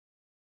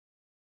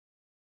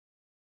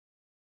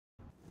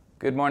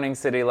Good morning,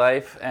 City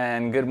Life,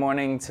 and good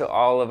morning to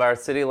all of our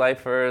City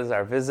Lifers,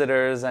 our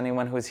visitors,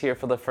 anyone who's here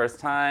for the first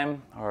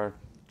time or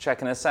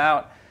checking us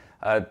out.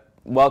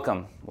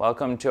 Welcome.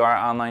 Welcome to our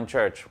online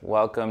church.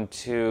 Welcome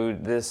to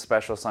this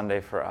special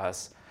Sunday for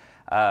us.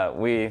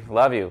 We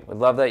love you. We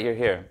love that you're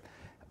here.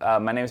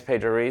 My name is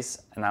Pedro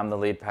Reese, and I'm the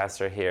lead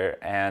pastor here.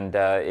 And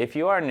if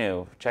you are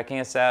new, checking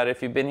us out,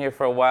 if you've been here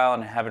for a while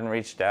and haven't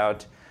reached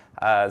out,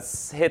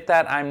 hit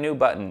that I'm new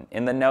button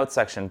in the notes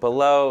section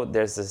below.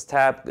 There's this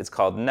tab, it's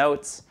called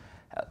Notes.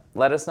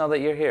 Let us know that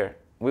you're here.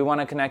 We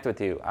want to connect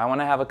with you. I want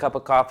to have a cup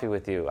of coffee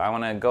with you. I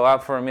want to go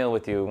out for a meal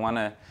with you. We want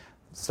to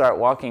start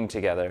walking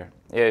together.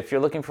 If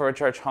you're looking for a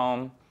church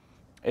home,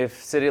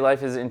 if City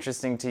Life is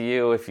interesting to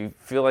you, if you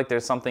feel like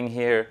there's something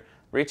here,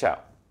 reach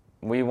out.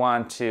 We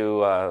want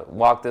to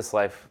walk this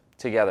life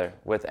together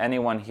with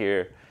anyone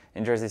here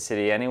in Jersey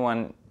City,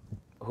 anyone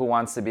who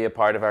wants to be a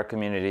part of our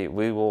community.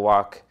 We will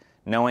walk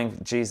knowing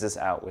Jesus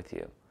out with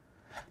you.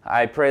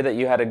 I pray that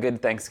you had a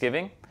good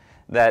Thanksgiving,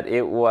 that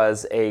it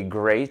was a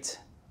great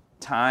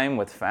time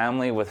with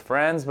family, with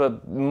friends,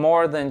 but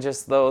more than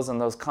just those and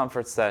those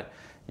comforts, that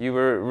you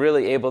were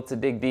really able to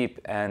dig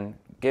deep and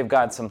give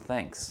God some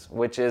thanks,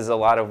 which is a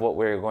lot of what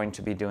we're going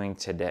to be doing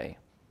today.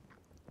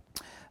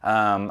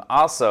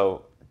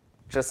 Also,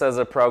 just as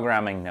a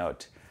programming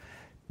note,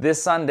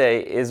 this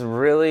Sunday is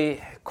really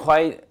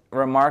quite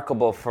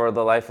remarkable for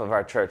the life of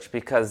our church,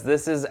 because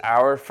this is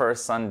our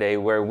first Sunday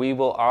where we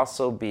will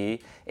also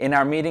be in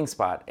our meeting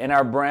spot, in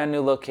our brand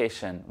new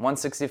location,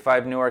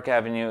 165 Newark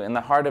Avenue, in the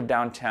heart of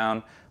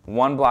downtown,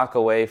 1 block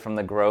away from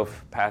the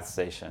Grove Path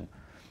Station.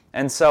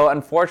 And so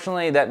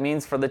unfortunately, that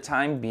means for the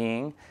time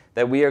being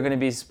that we are going to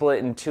be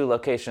split in 2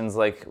 locations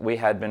like we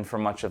had been for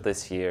much of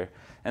this year.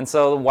 And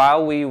so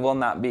while we will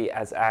not be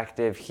as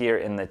active here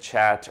in the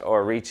chat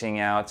or reaching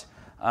out,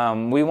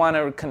 we want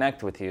to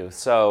connect with you.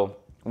 So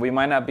we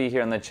might not be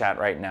here in the chat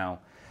right now.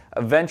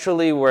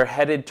 Eventually, we're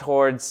headed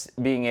towards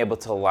being able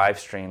to live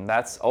stream.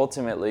 That's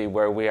ultimately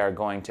where we are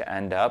going to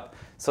end up,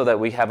 so that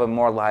we have a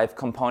more live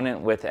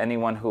component with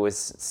anyone who is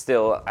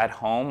still at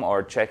home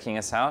or checking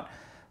us out.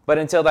 But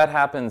until that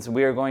happens,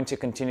 we are going to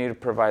continue to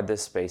provide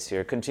this space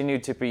here, continue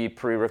to be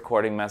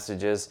pre-recording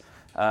messages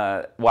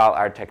while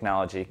our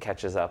technology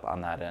catches up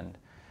on that end,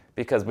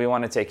 because we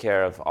want to take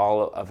care of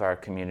all of our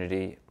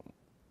community.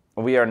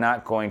 We are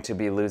not going to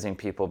be losing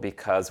people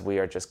because we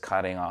are just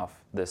cutting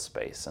off this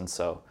space. And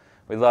so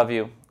we love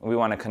you. We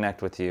want to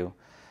connect with you.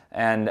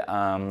 And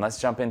let's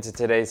jump into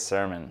today's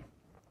sermon.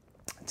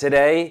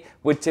 Today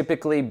would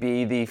typically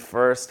be the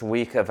first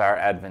week of our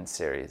Advent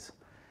series,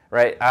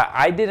 right?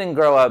 I didn't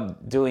grow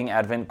up doing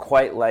Advent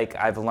quite like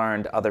I've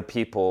learned other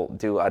people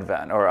do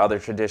Advent or other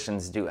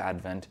traditions do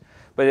Advent.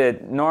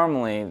 But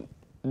normally,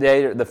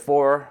 the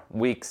 4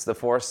 weeks, the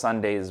 4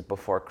 Sundays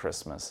before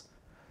Christmas,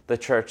 the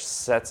church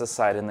sets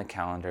aside in the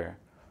calendar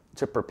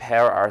to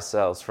prepare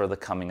ourselves for the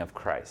coming of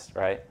Christ,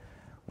 right?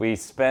 We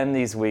spend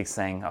these weeks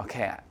saying,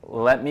 okay,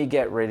 let me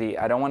get ready.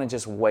 I don't want to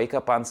just wake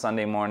up on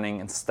Sunday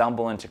morning and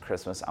stumble into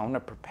Christmas. I want to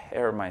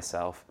prepare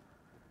myself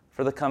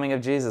for the coming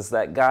of Jesus,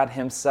 that God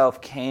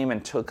himself came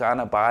and took on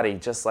a body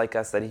just like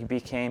us, that he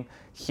became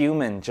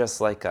human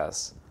just like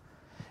us.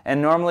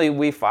 And normally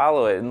we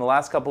follow it. In the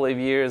last couple of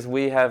years,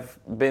 we have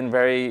been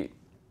very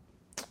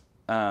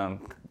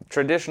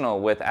traditional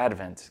with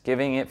Advent,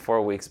 giving it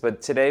 4 weeks, but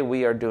today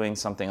we are doing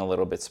something a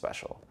little bit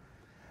special.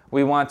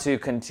 We want to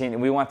continue,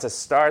 we want to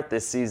start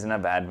this season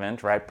of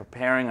Advent, right,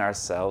 preparing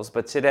ourselves,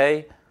 but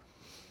today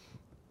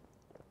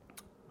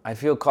I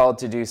feel called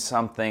to do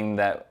something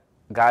that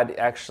God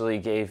actually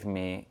gave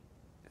me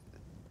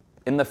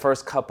in the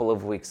first couple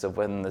of weeks of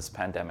when this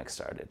pandemic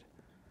started.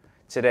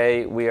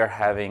 Today we are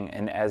having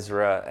an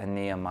Ezra and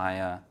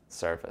Nehemiah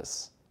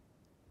service.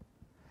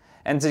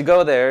 And to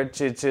go there,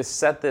 to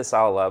set this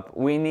all up,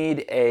 we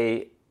need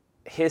a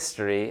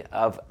history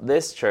of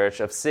this church,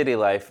 of City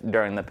Life,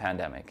 during the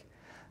pandemic.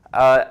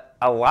 A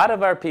lot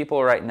of our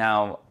people right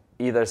now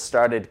either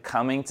started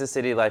coming to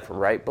City Life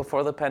right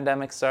before the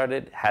pandemic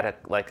started, had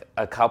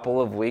a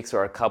couple of weeks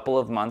or a couple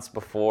of months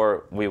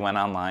before we went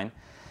online.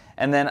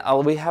 And then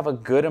we have a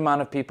good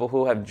amount of people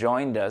who have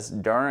joined us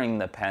during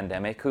the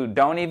pandemic who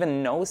don't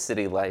even know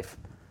City Life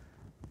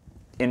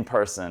in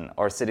person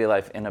or City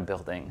Life in a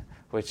building,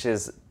 which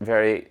is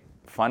very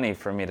funny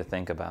for me to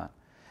think about.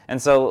 And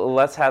so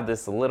let's have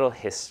this little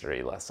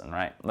history lesson,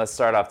 right? Let's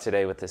start off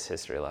today with this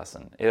history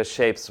lesson. It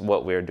shapes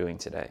what we're doing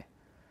today.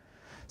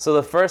 So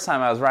the first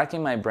time, I was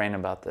racking my brain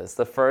about this,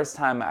 the first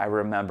time I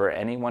remember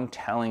anyone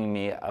telling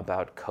me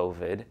about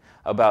COVID,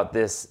 about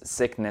this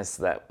sickness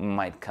that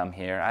might come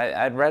here,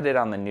 I'd read it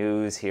on the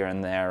news here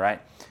and there,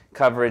 right?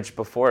 Coverage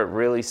before it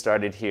really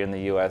started here in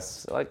the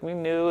US. Like, we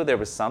knew there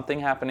was something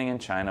happening in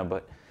China,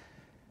 but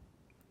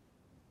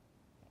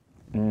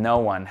no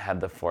one had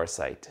the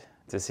foresight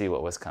to see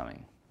what was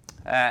coming.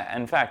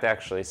 In fact,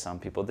 actually, some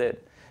people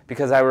did.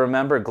 Because I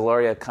remember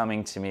Gloria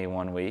coming to me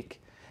one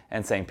week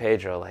and saying,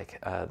 Pedro,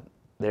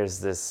 there's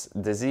this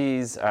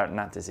disease,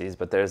 not disease,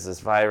 but there's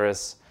this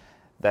virus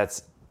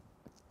that's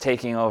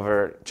taking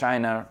over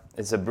China.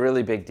 It's a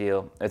really big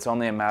deal. It's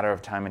only a matter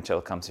of time until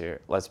it comes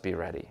here. Let's be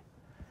ready.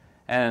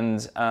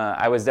 And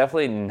I was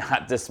definitely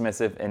not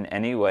dismissive in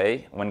any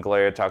way when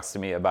Gloria talks to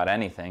me about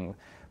anything.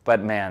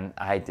 But man,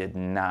 I did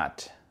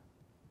not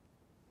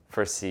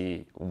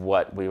foresee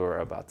what we were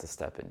about to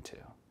step into.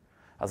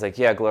 I was like,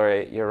 yeah,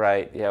 Gloria, you're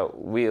right. Yeah,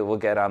 we will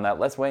get on that.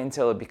 Let's wait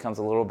until it becomes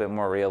a little bit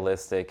more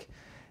realistic.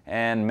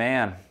 And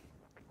man,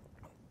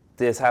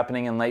 this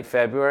happening in late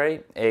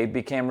February, it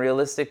became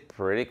realistic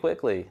pretty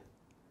quickly.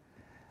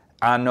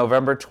 On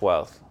November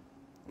 12th,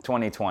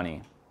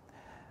 2020,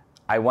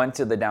 I went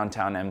to the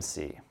downtown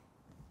MC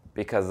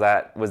because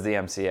that was the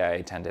MC I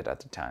attended at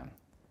the time.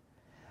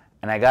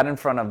 And I got in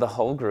front of the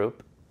whole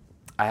group.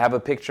 I have a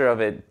picture of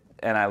it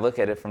and I look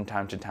at it from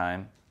time to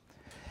time.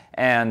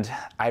 And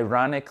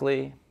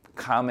ironically,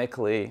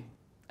 comically,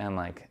 and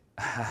like,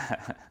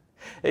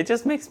 it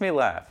just makes me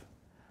laugh.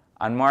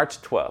 On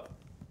March 12th,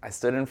 I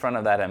stood in front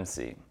of that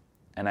MC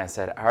and I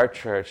said, our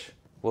church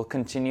will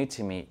continue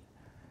to meet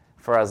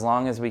for as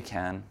long as we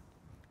can,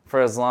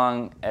 for as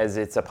long as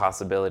it's a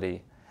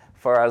possibility,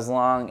 for as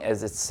long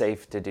as it's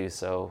safe to do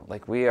so.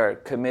 Like, we are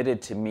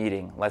committed to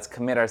meeting. Let's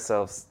commit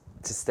ourselves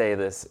to stay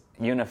this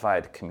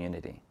unified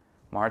community.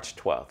 March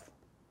 12th.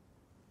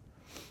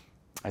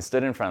 I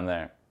stood in front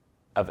there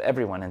of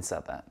everyone and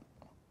said that,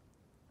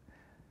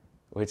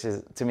 which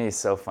is, to me,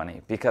 so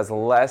funny because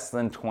less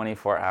than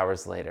 24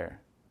 hours later,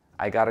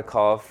 I got a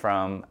call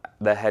from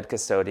the head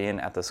custodian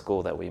at the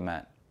school that we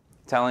met,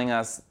 telling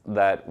us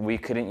that we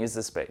couldn't use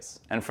the space.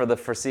 And for the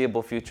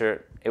foreseeable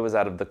future, it was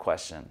out of the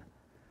question.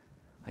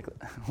 Like,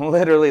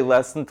 literally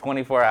less than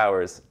 24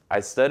 hours, I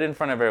stood in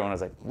front of everyone. I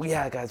was like, well,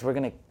 yeah, guys, we're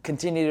going to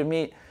continue to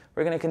meet.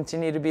 We're going to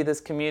continue to be this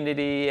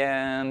community.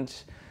 And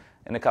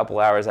in a couple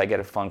hours, I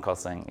get a phone call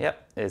saying,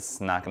 yep,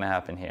 it's not going to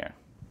happen here.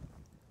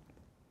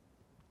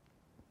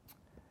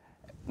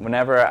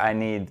 Whenever I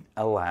need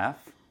a laugh,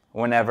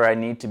 whenever I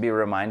need to be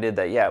reminded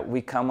that, yeah,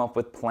 we come up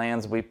with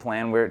plans, we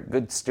plan, we're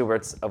good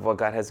stewards of what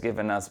God has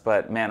given us,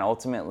 but man,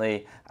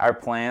 ultimately, our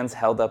plans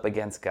held up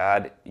against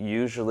God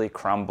usually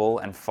crumble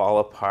and fall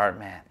apart.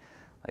 Man,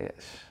 like,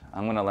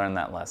 I'm going to learn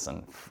that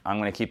lesson. I'm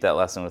going to keep that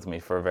lesson with me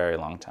for a very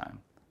long time.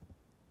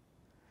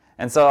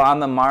 And so on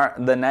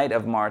the night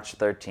of March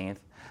 13th,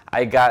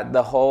 I got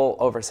the whole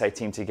oversight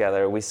team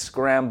together. We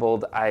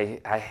scrambled. I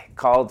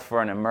called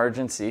for an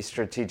emergency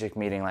strategic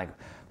meeting, like,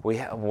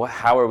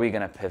 how are we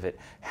going to pivot?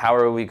 How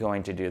are we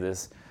going to do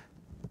this?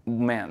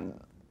 Man,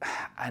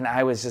 and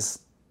I was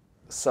just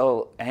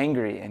so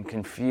angry and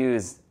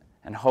confused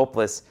and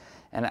hopeless.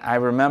 And I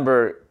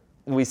remember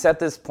we set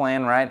this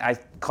plan, right? I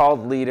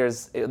called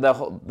leaders.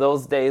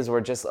 Those days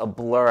were just a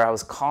blur. I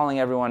was calling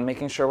everyone,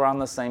 making sure we're on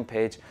the same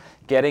page,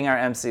 getting our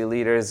MC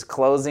leaders,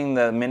 closing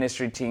the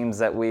ministry teams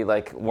that we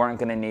weren't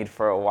going to need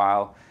for a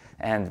while.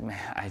 And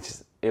man,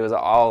 it was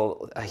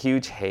all a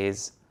huge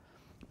haze.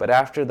 But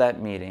after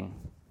that meeting,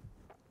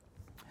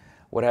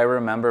 what I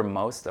remember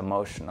most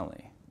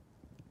emotionally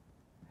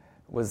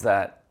was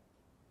that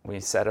we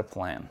set a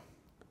plan.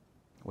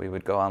 We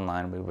would go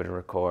online, we would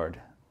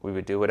record, we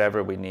would do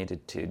whatever we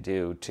needed to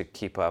do to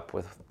keep up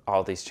with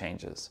all these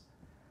changes.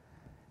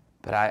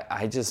 But I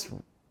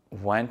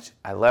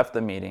left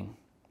the meeting,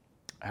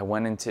 I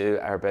went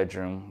into our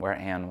bedroom where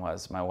Anne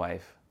was, my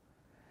wife,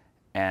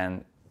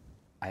 and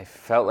I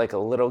felt like a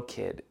little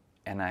kid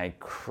and I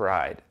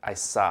cried, I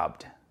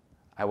sobbed.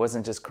 I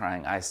wasn't just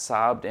crying, I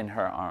sobbed in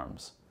her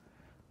arms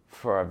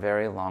for a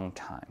very long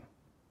time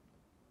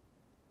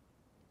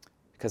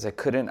because I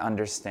couldn't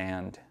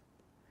understand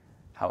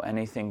how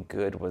anything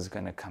good was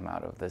going to come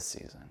out of this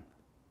season.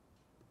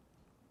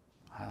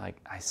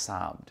 I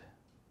sobbed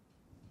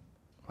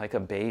like a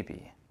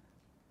baby.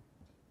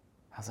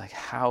 I was like,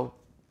 how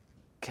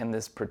can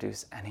this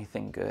produce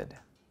anything good?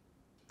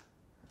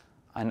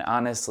 And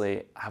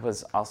honestly, I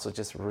was also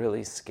just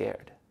really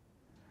scared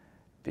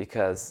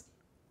because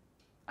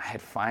I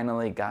had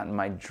finally gotten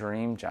my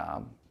dream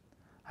job.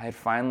 I had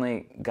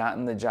finally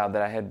gotten the job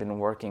that I had been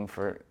working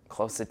for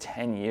close to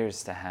 10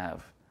 years to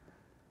have.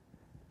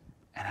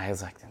 And I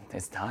was like,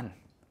 it's done.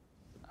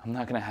 I'm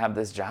not going to have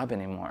this job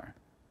anymore.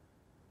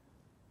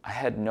 I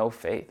had no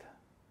faith.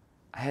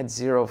 I had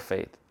zero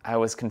faith. I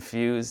was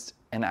confused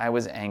and I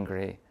was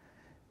angry.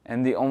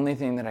 And the only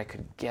thing that I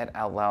could get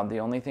out loud, the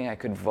only thing I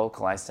could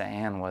vocalize to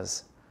Anne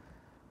was,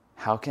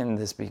 how can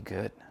this be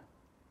good?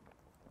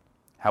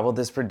 How will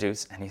this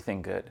produce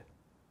anything good?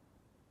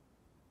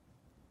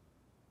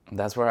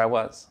 That's where I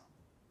was.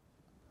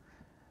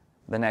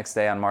 The next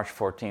day on March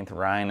 14th,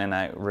 Ryan and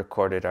I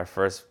recorded our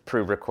first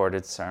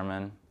pre-recorded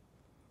sermon.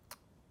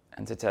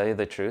 And to tell you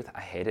the truth,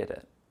 I hated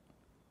it.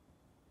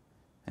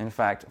 In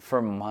fact,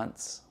 for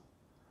months,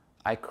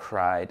 I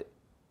cried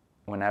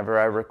whenever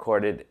I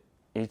recorded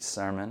each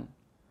sermon.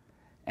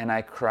 And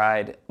I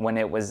cried when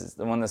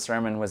the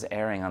sermon was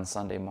airing on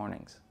Sunday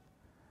mornings.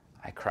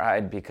 I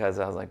cried because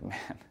I was like,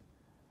 man,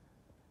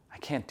 I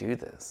can't do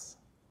this.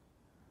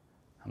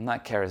 I'm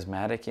not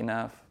charismatic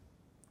enough.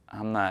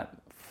 I'm not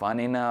fun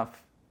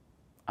enough.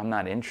 I'm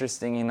not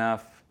interesting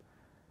enough.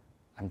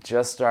 I'm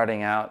just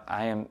starting out.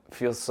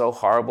 Feel so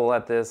horrible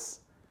at this.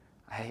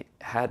 I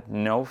had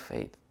no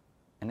faith.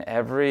 And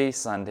every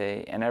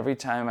Sunday and every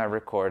time I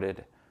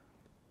recorded,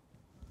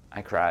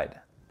 I cried.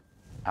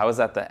 I was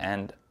at the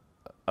end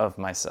of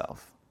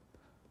myself.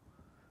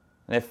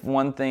 And if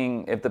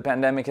the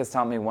pandemic has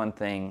taught me one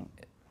thing,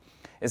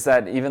 is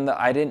that even though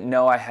I didn't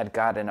know I had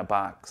God in a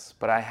box,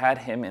 but I had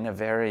him in a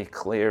very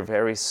clear,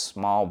 very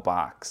small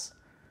box.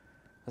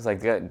 It was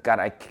like, God,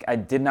 I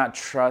did not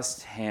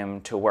trust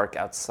him to work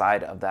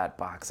outside of that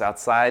box,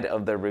 outside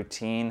of the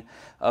routine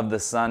of the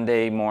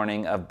Sunday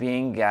morning, of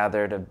being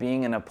gathered, of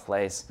being in a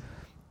place.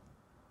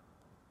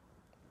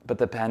 But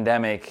the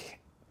pandemic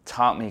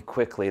taught me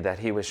quickly that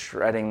he was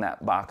shredding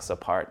that box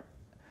apart,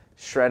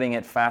 shredding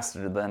it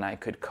faster than I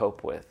could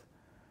cope with.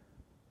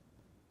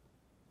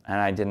 And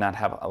I did not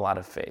have a lot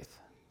of faith.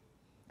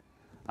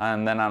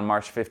 And then on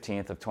March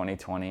 15th of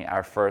 2020,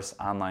 our first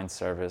online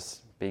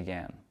service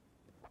began.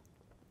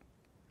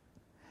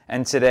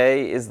 And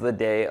today is the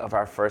day of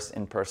our first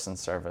in-person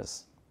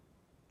service.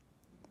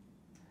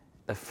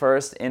 The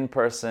first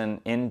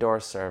in-person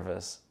indoor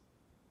service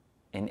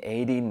in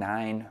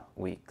 89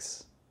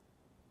 weeks.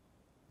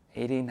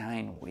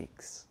 89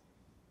 weeks.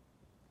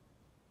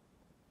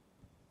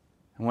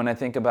 And when I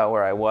think about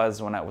where I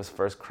was when I was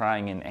first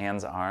crying in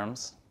Anne's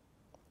arms,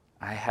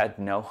 I had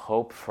no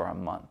hope for a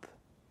month.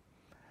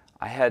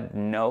 I had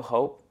no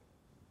hope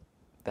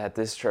that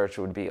this church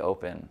would be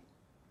open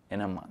in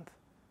a month.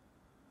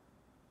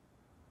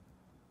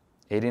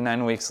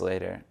 89 weeks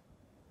later,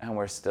 and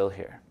we're still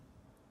here.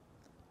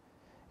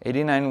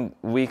 89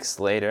 weeks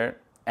later,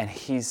 and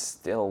he's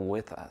still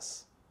with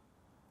us.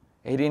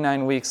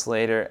 89 weeks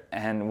later,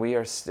 and we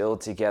are still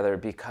together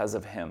because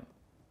of him.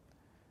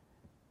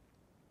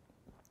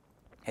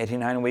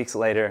 89 weeks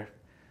later,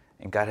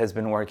 and God has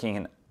been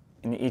working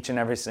in each and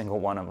every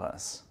single one of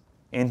us,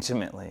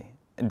 intimately,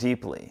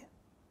 deeply.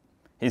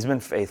 He's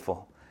been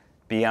faithful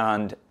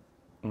beyond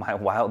my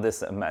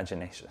wildest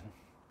imagination.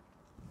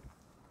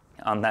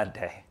 On that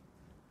day,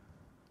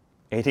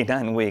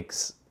 89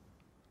 weeks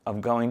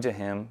of going to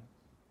him,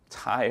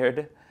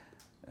 tired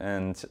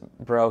and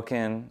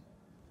broken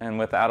and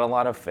without a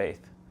lot of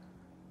faith,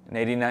 and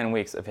 89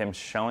 weeks of him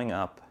showing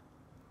up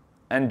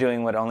and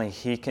doing what only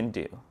he can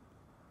do.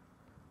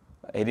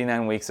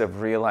 89 weeks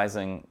of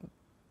realizing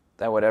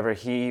that whatever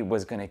he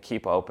was going to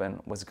keep open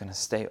was going to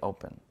stay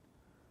open,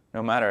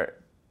 no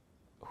matter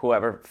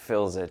whoever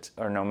fills it,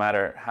 or no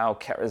matter how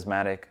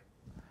charismatic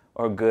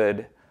or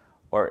good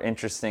or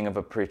interesting of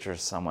a preacher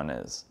someone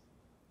is.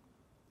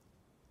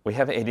 We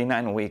have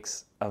 89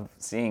 weeks of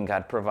seeing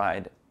God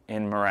provide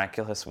in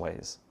miraculous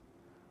ways.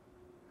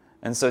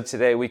 And so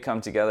today we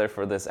come together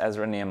for this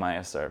Ezra and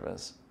Nehemiah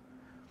service.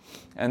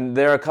 And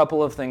there are a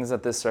couple of things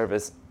that this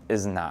service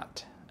is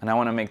not. And I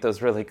want to make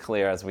those really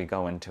clear as we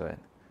go into it.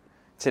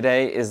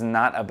 Today is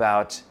not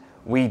about,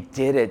 we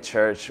did it,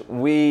 church.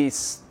 We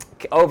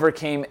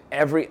overcame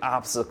every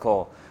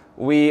obstacle.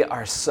 We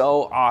are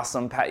so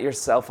awesome. Pat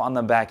yourself on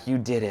the back. You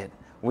did it.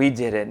 We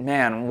did it.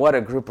 Man, what a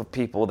group of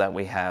people that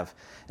we have.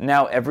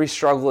 Now every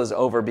struggle is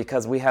over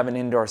because we have an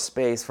indoor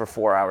space for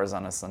 4 hours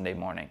on a Sunday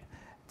morning.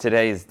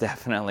 Today is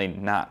definitely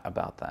not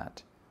about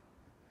that.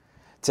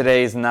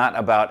 Today is not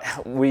about,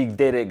 we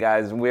did it,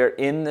 guys. We're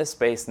in this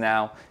space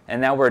now, and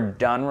now we're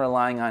done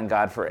relying on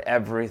God for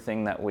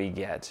everything that we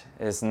get.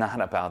 It's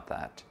not about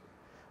that.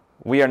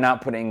 We are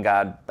not putting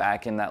God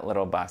back in that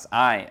little box.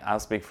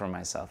 I'll speak for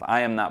myself. I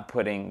am not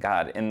putting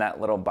God in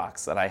that little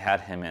box that I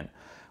had him in,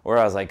 where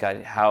I was like,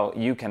 God, how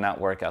you cannot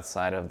work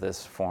outside of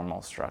this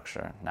formal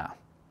structure. No.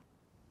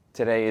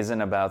 Today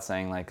isn't about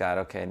saying like, God,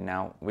 okay,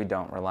 now we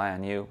don't rely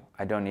on you.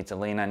 I don't need to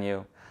lean on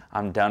you.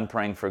 I'm done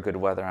praying for good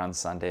weather on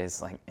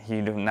Sundays. Like,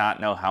 you do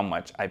not know how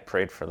much I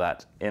prayed for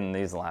that in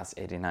these last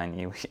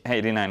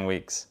 89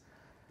 weeks.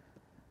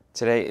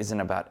 Today isn't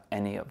about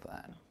any of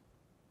that.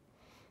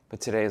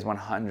 But today is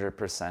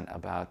 100%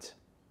 about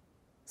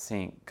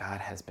seeing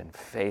God has been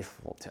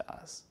faithful to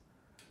us.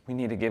 We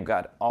need to give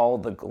God all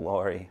the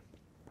glory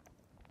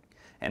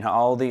and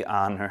all the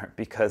honor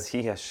because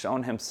he has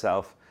shown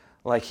himself,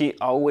 like he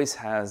always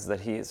has,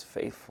 that he is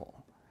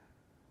faithful,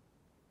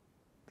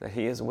 that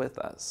he is with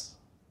us.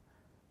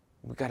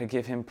 We've got to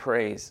give him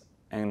praise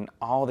and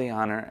all the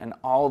honor and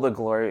all the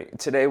glory.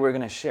 Today we're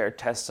going to share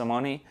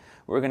testimony.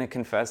 We're going to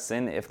confess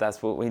sin if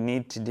that's what we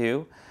need to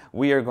do.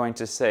 We are going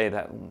to say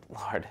that,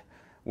 Lord,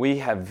 we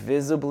have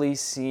visibly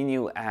seen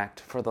you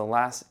act for the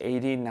last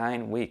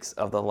 89 weeks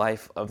of the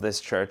life of this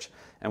church,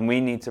 and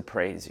we need to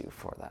praise you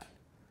for that.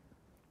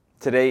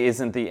 Today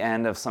isn't the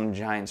end of some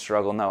giant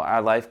struggle. No,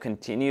 our life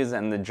continues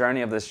and the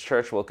journey of this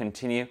church will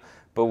continue,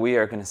 but we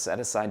are going to set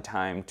aside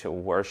time to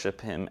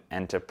worship him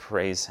and to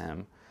praise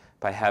him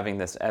by having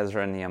this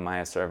Ezra and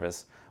Nehemiah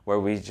service where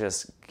we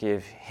just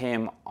give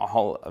him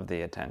all of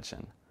the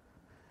attention.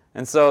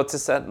 And so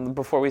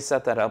before we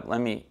set that up, let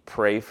me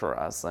pray for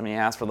us. Let me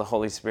ask for the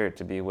Holy Spirit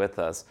to be with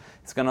us.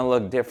 It's going to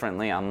look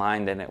differently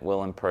online than it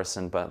will in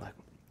person, but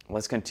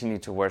let's continue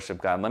to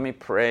worship God. Let me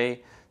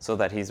pray so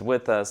that he's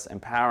with us,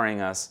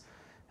 empowering us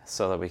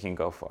so that we can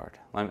go forward.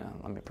 Let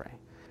me pray.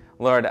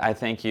 Lord, I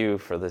thank you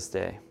for this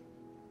day.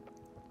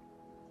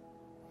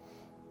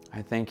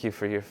 I thank you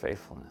for your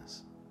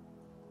faithfulness.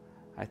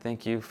 I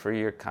thank you for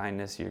your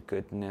kindness, your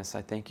goodness.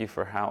 I thank you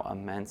for how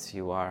immense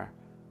you are.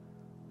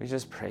 We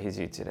just praise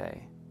you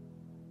today.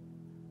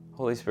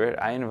 Holy Spirit,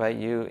 I invite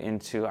you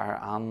into our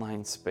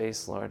online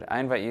space, Lord. I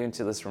invite you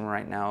into this room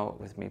right now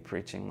with me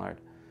preaching, Lord.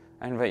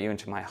 I invite you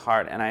into my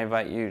heart, and I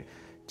invite you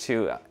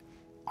to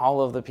all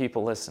of the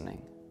people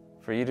listening,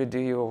 for you to do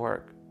your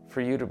work,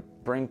 for you to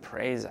bring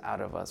praise out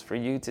of us, for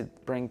you to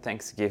bring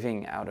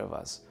thanksgiving out of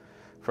us,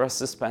 for us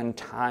to spend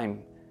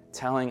time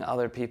telling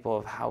other people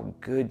of how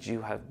good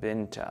you have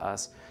been to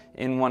us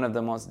in one of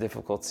the most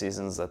difficult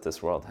seasons that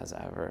this world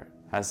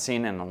has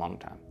seen in a long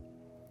time.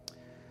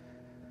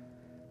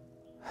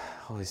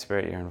 Holy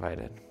Spirit, you're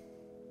invited.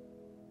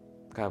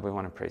 God, we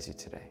want to praise you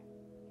today.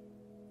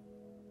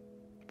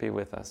 Be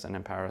with us and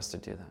empower us to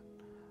do that.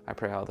 I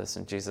pray all this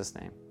in Jesus'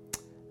 name.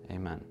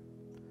 Amen.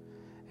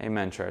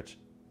 Amen, church.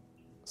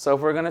 So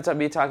if we're going to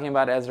be talking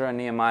about Ezra and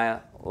Nehemiah,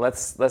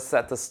 let's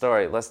set the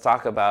story. Let's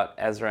talk about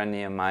Ezra and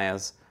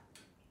Nehemiah's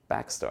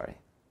backstory.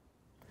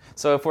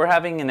 So if we're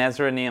having an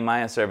Ezra and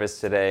Nehemiah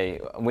service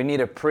today, we need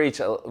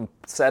to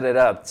set it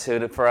up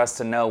for us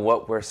to know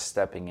what we're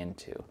stepping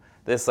into.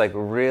 This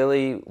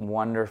really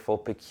wonderful,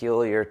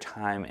 peculiar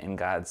time in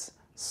God's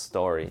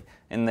story,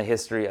 in the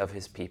history of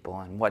his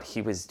people and what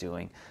he was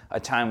doing. A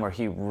time where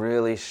he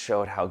really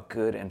showed how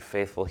good and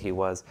faithful he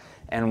was.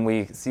 And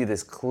we see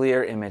this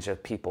clear image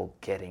of people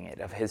getting it,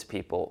 of his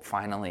people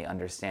finally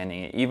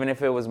understanding it. Even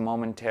if it was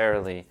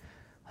momentarily,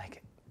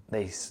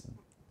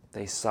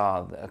 they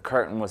saw, a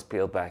curtain was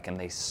peeled back and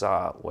they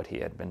saw what he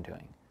had been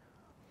doing.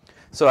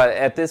 So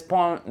at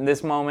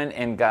this moment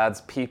in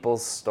God's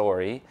people's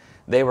story,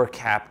 they were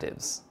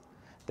captives.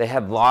 They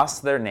had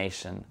lost their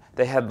nation.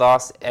 They had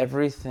lost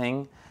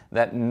everything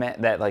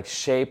that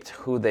shaped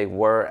who they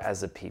were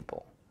as a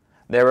people.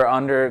 They were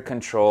under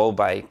control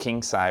by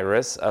King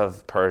Cyrus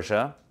of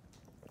Persia,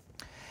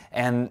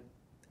 and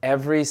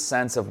every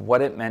sense of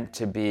what it meant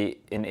to be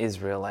an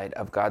Israelite,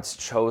 of God's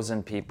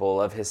chosen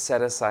people, of his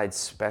set-aside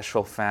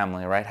special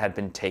family, right, had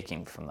been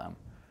taken from them.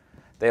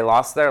 They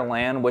lost their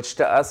land, which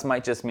to us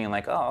might just mean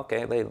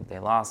they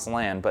lost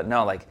land. But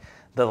no,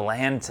 the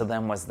land to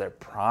them was their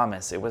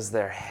promise. It was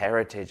their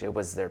heritage. It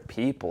was their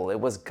people. It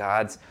was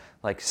God's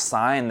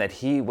sign that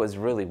he was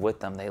really with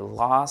them. They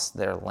lost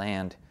their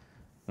land,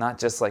 not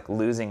just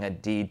losing a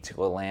deed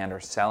to a land or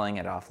selling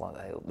it off.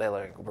 They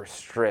were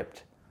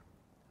stripped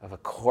of a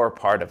core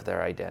part of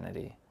their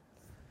identity.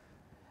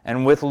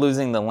 And with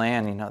losing the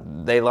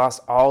land, they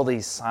lost all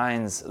these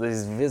signs,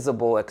 these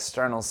visible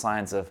external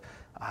signs of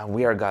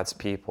we are God's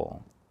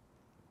people.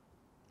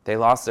 They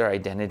lost their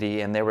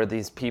identity, and there were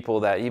these people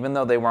that, even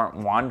though they weren't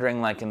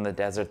wandering in the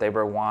desert, they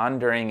were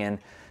wandering in,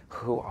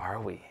 who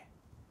are we?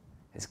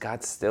 Is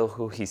God still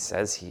who he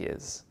says he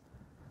is?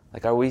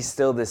 Are we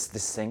still this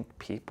distinct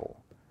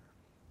people?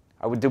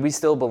 Do we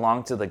still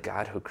belong to the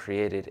God who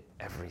created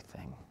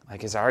everything?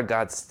 Is our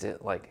God still,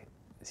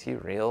 is he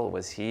real?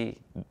 Was he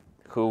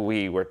who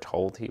we were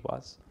told he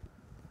was?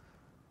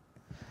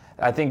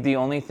 I think the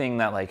only thing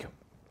that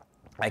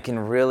I can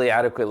really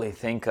adequately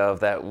think of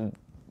that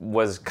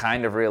was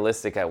kind of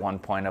realistic at one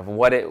point of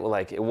what it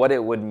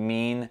would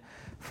mean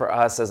for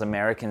us as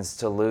Americans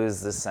to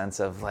lose the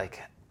sense of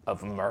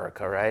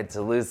America, right?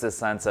 To lose the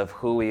sense of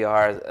who we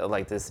are,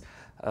 this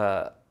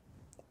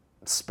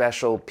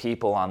special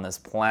people on this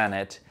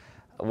planet,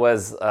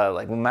 was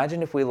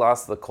imagine if we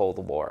lost the Cold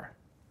War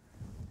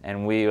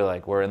and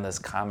we're in this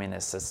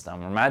communist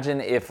system. Imagine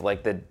if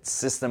the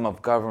system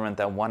of government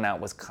that won out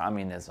was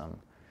communism.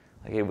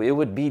 It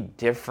would be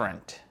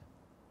different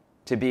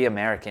to be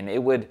American.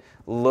 It would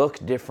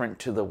look different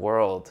to the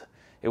world.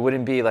 It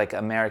wouldn't be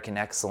American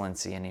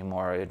excellency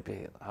anymore. It would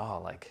be,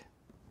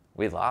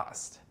 we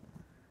lost.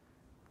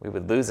 We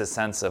would lose a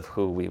sense of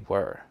who we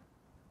were.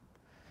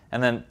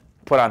 And then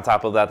put on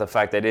top of that the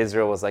fact that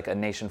Israel was a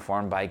nation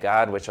formed by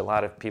God, which a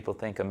lot of people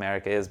think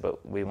America is,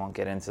 but we won't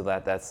get into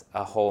that. That's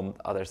a whole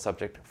other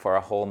subject for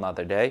a whole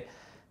nother day.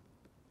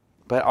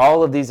 But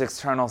all of these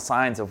external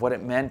signs of what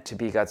it meant to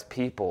be God's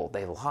people,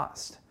 they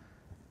lost.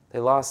 They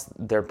lost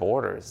their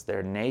borders,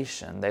 their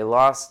nation. They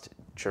lost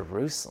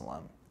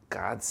Jerusalem,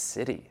 God's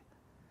city.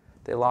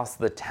 They lost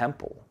the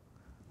temple,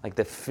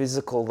 the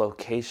physical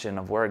location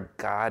of where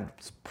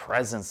God's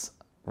presence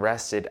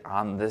rested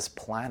on this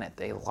planet.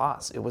 They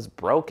lost. It was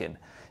broken.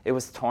 It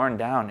was torn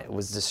down. It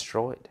was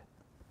destroyed.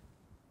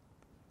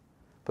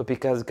 But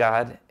because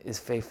God is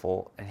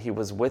faithful and he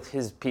was with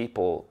his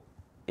people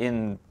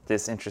in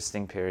this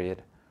interesting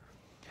period,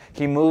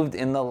 he moved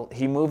in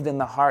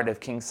the heart of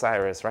King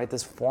Cyrus, right?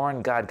 This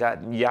foreign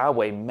God,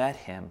 Yahweh, met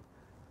him,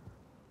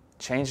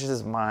 changed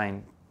his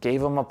mind,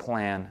 gave him a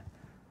plan,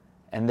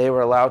 and they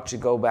were allowed to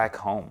go back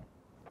home.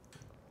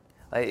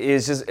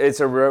 It's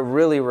a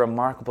really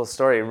remarkable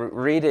story.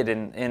 Read it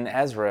in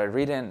Ezra,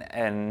 read it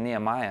in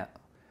Nehemiah.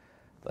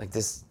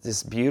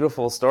 This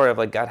beautiful story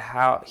of God,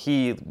 how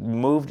he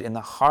moved in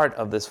the heart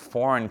of this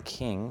foreign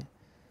king,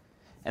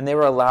 and they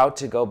were allowed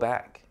to go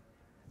back.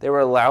 They were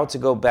allowed to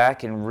go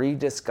back and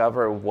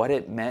rediscover what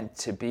it meant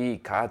to be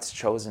God's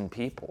chosen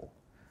people.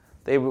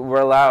 They were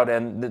allowed,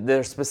 and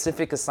their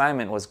specific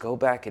assignment was go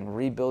back and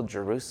rebuild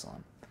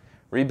Jerusalem.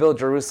 Rebuild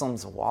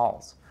Jerusalem's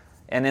walls.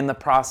 And in the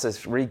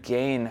process,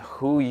 regain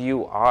who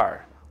you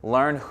are.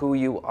 Learn who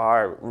you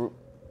are.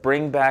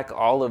 Bring back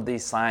all of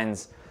these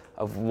signs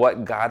of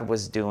what God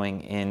was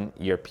doing in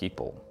your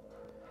people.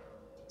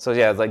 So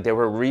yeah, it's like they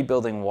were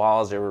rebuilding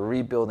walls, they were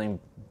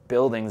rebuilding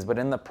buildings, but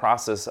in the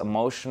process,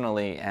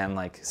 emotionally and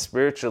like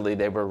spiritually,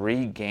 they were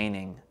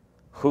regaining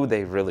who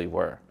they really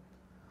were.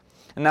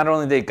 And not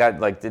only did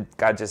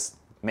God just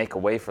make a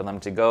way for them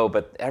to go,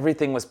 but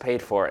everything was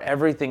paid for,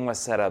 everything was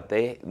set up.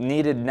 They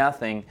needed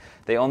nothing.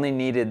 They only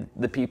needed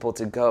the people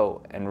to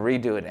go and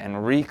redo it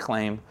and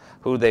reclaim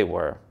who they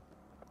were.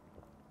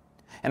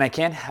 And I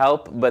can't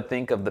help but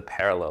think of the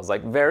parallels.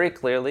 Like very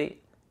clearly,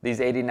 these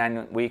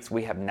 89 weeks,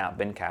 we have not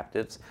been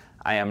captives.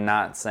 I am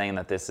not saying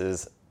that this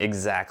is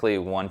exactly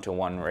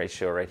 1-to-1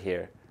 ratio right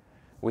here.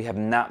 We have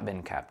not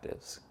been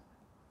captives.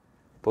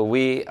 But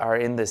we are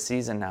in this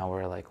season now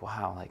where like,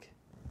 wow, like,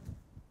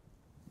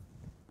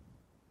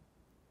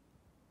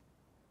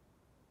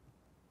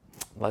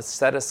 let's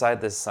set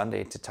aside this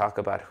Sunday to talk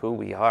about who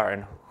we are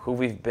and who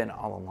we've been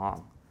all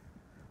along.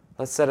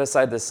 Let's set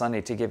aside this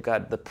Sunday to give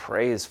God the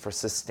praise for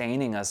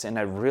sustaining us in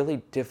a really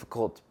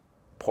difficult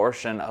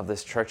portion of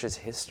this church's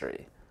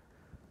history.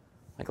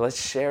 Like,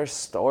 let's share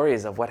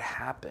stories of what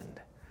happened.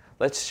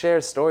 Let's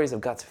share stories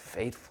of God's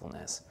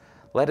faithfulness.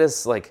 Let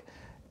us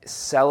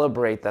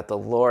celebrate that the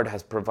Lord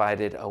has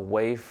provided a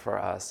way for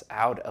us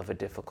out of a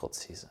difficult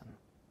season.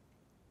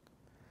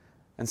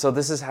 And so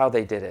this is how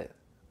they did it.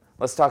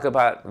 Let's talk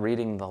about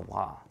reading the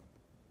law.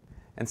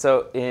 And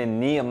so in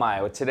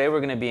Nehemiah, today we're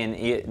going to be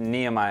in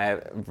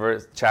Nehemiah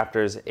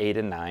chapters 8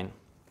 and 9.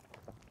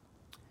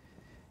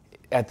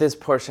 At this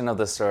portion of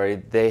the story,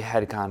 they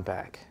had gone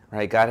back,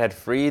 right? God had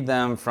freed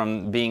them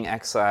from being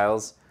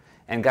exiles,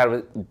 and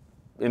God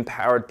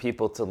empowered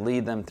people to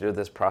lead them through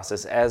this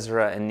process.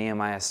 Ezra and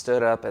Nehemiah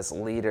stood up as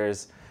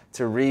leaders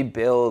to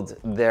rebuild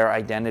their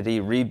identity,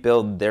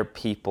 rebuild their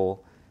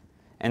people.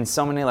 And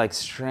so many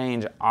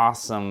strange,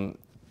 awesome,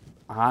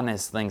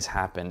 honest things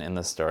happen in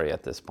the story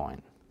at this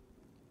point.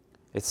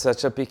 It's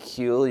such a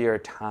peculiar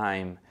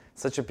time,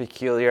 such a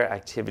peculiar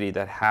activity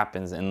that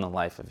happens in the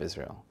life of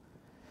Israel.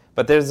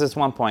 But there's this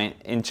one point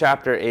in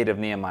chapter 8 of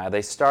Nehemiah,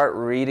 they start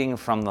reading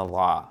from the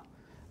law,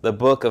 the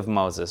book of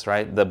Moses,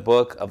 right? The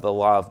book of the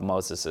law of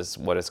Moses is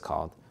what it's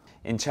called.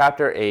 In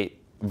chapter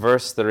 8,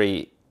 verse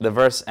 3, the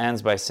verse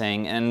ends by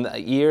saying, "And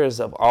the ears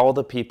of all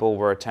the people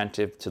were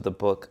attentive to the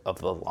book of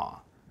the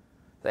law."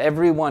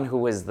 Everyone who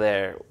was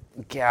there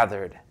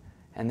gathered,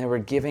 and they were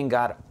giving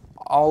God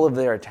all of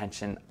their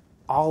attention,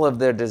 all of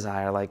their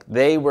desire.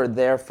 They were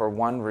there for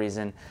one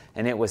reason,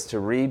 and it was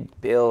to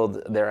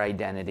rebuild their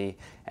identity.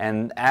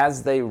 And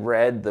as they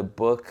read the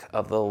book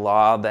of the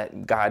law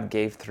that God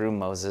gave through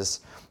Moses,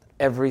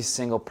 every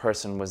single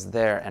person was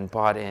there and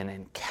bought in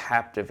and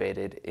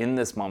captivated in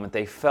this moment.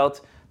 They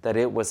felt that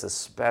it was a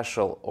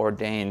special,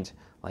 ordained,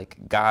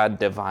 God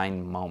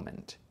divine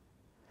moment.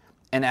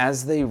 And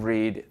as they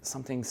read,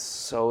 something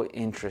so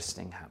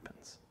interesting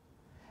happens.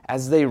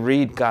 As they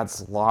read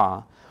God's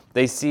law,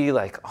 they see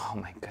oh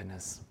my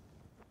goodness,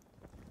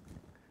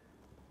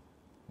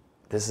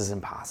 this is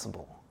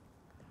impossible.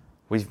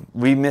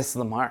 We missed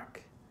the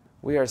mark.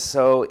 We are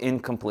so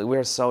incomplete. We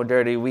are so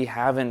dirty. We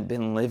haven't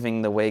been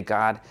living the way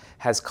God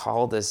has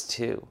called us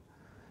to.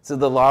 So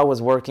the law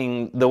was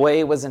working the way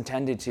it was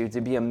intended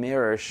to be a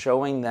mirror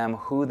showing them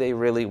who they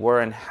really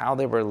were and how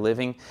they were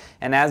living.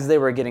 And as they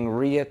were getting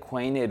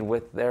reacquainted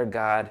with their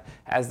God,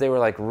 as they were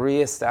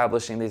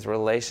reestablishing these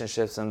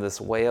relationships and this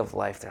way of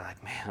life, they're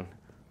man,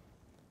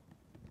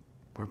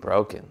 we're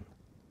broken.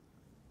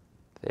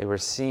 They were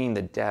seeing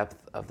the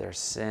depth of their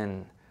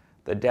sin,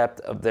 the depth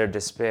of their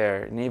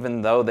despair. And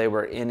even though they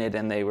were in it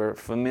and they were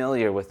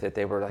familiar with it,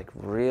 they were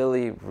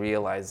really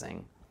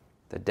realizing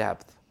the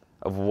depth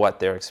of what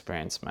their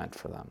experience meant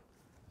for them.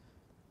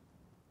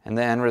 And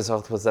the end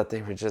result was that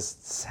they were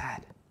just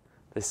sad.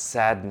 This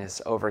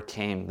sadness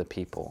overcame the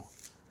people.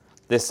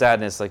 This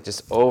sadness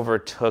just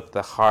overtook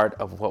the heart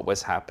of what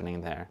was happening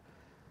there.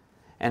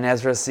 And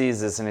Ezra sees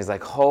this and he's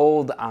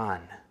hold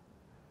on.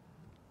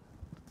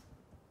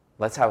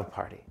 Let's have a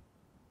party.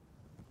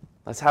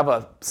 Let's have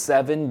a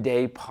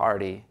 7-day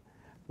party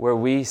where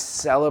we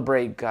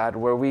celebrate God,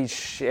 where we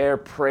share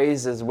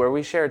praises, where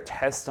we share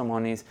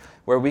testimonies,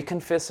 where we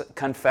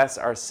confess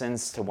our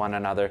sins to one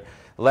another.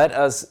 Let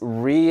us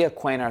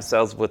reacquaint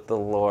ourselves with the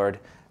Lord,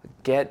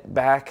 get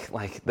back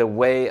the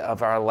way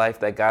of our life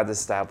that God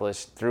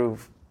established through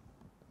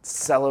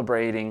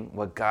celebrating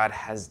what God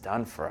has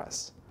done for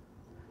us.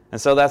 And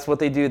so that's what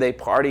they do. They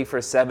party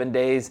for 7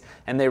 days,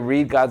 and they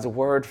read God's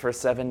word for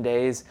 7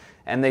 days,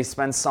 and they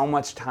spend so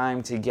much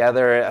time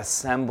together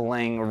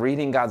assembling,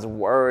 reading God's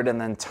word, and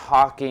then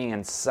talking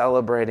and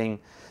celebrating.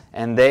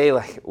 And they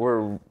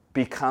were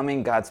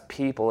becoming God's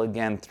people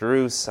again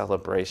through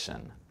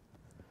celebration.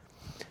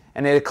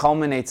 And it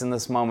culminates in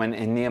this moment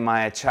in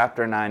Nehemiah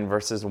chapter 9,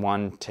 verses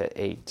 1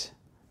 to 8.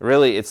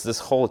 Really, it's this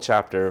whole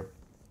chapter,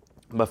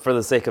 but for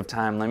the sake of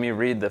time, let me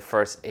read the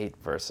first 8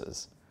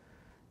 verses.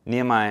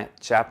 Nehemiah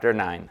chapter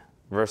 9,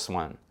 verse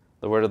 1.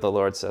 The word of the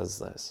Lord says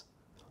this.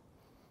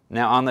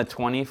 Now on the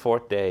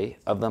 24th day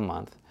of the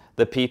month,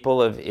 the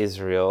people of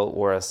Israel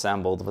were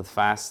assembled with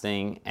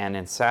fasting and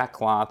in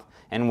sackcloth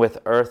and with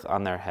earth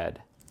on their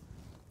head.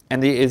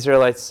 And the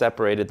Israelites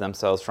separated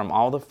themselves from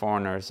all the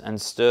foreigners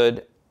and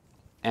stood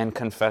and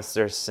confessed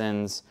their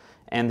sins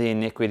and the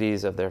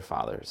iniquities of their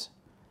fathers.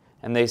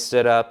 And they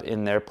stood up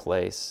in their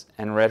place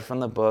and read from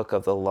the book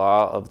of the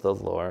law of the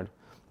Lord,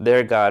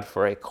 their God,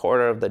 for a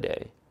quarter of the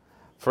day.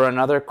 For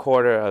another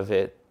quarter of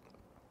it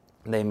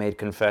they made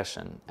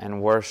confession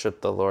and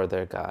worshiped the Lord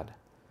their God.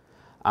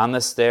 On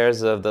the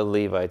stairs of the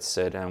Levites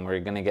stood, and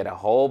we're going to get a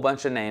whole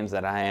bunch of names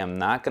that I am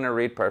not going to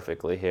read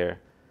perfectly here.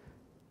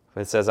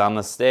 But it says, on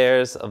the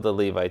stairs of the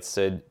Levites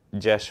stood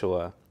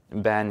Jeshua,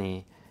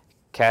 Bani,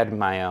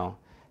 Kadmiel,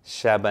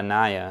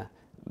 Shabaniah,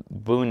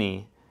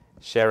 Buni,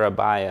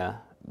 Sherebiah,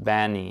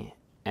 Bani,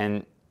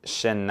 and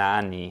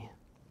Shenani.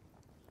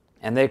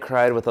 And they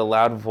cried with a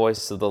loud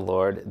voice to the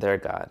Lord their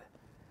God.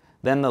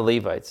 Then the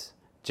Levites,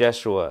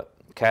 Jeshua,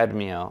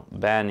 Kadmiel,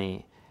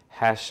 Bani,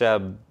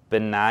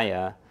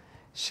 Hashabaniah,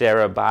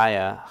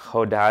 Sherebiah,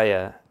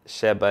 Hodiah,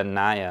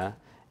 Shebaniah,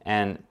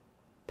 and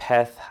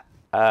Pethahiah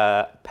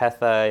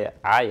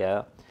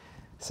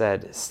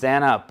said,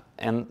 stand up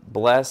and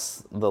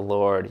bless the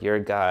Lord your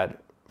God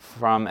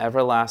from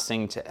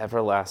everlasting to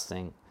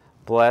everlasting.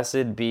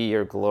 Blessed be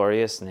your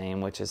glorious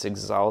name, which is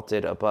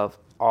exalted above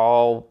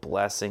all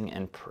blessing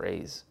and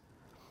praise.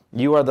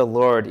 You are the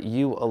Lord,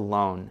 you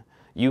alone.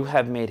 You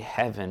have made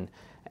heaven,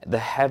 the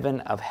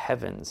heaven of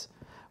heavens,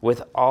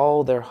 with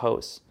all their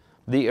hosts,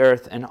 the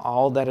earth and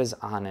all that is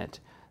on it,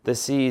 the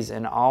seas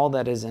and all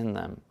that is in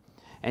them,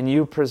 and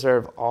you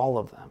preserve all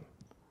of them.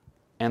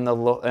 And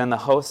the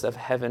hosts of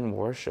heaven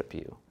worship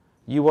you.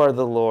 You are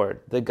the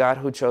Lord, the God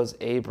who chose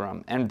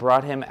Abram and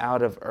brought him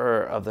out of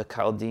Ur of the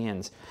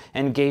Chaldeans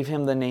and gave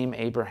him the name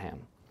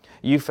Abraham.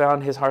 You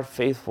found his heart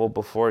faithful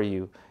before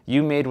you.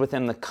 You made with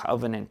him the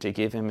covenant to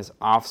give him his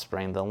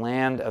offspring, the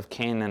land of the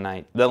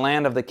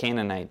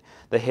Canaanite,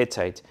 the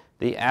Hittite,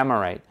 the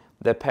Amorite,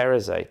 the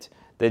Perizzite,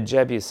 the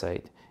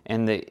Jebusite,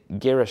 and the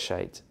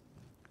Girashite.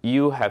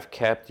 You have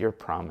kept your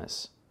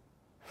promise,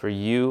 for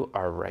you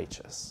are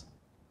righteous.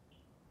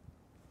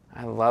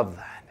 I love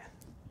that.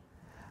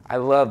 I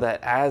love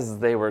that as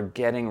they were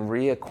getting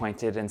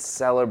reacquainted and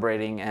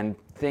celebrating and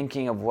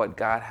thinking of what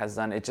God has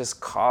done, it just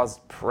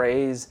caused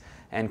praise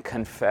and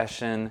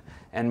confession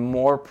and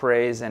more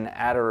praise and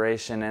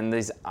adoration and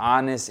these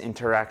honest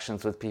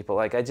interactions with people.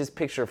 Like I just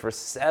picture for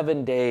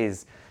 7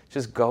 days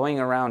just going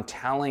around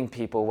telling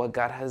people what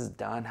God has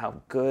done, how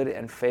good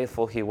and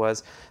faithful he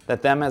was,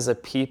 that them as a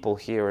people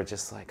here are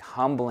just like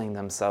humbling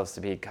themselves to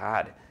be,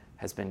 God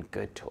has been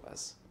good to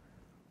us.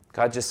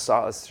 God just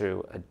saw us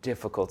through a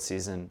difficult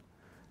season.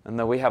 And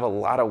though we have a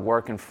lot of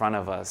work in front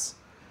of us,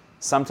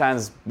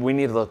 sometimes we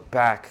need to look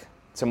back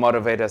to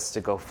motivate us to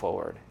go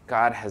forward.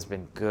 God has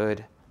been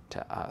good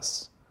to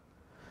us.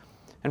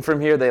 And from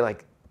here,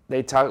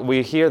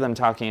 we hear them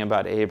talking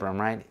about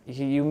Abram, right?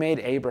 You made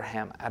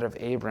Abraham out of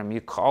Abram. You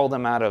called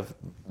him out of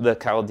the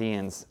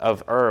Chaldeans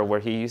of Ur,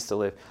 where he used to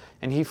live.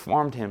 And he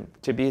formed him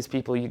to be his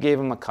people. You gave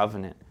him a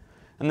covenant.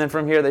 And then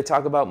from here, they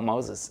talk about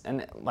Moses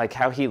and like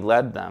how he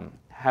led them,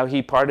 how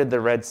he parted the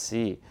Red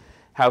Sea,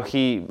 how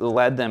he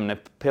led them in a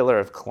pillar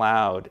of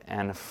cloud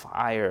and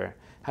fire,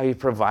 how he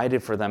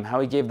provided for them, how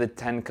he gave the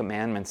 10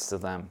 commandments to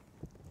them.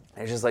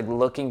 It's just like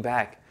looking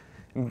back,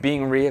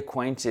 being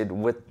reacquainted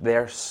with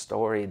their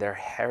story, their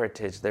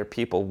heritage, their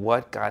people,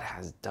 what God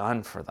has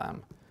done for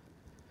them.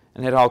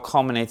 And it all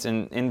culminates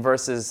in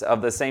verses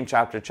of the same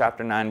chapter,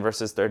 chapter 9,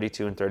 verses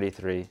 32 and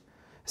 33. It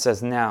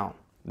says, now,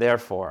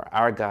 therefore,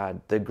 our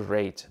God, the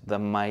great, the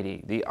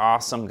mighty, the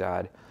awesome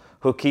God,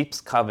 who keeps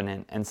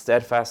covenant and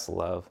steadfast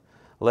love,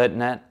 let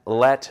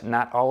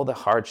not all the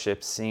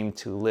hardships seem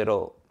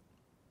little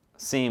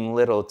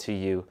to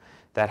you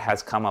that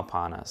has come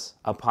upon us,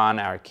 upon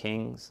our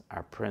kings,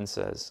 our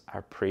princes,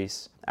 our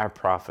priests, our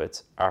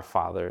prophets, our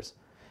fathers,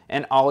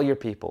 and all your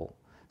people,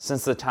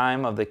 since the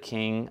time of the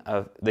kings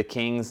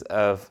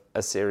of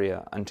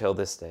Assyria until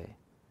this day.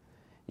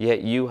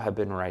 Yet you have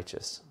been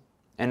righteous,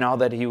 in all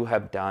that you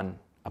have done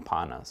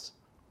upon us.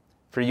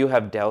 For you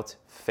have dealt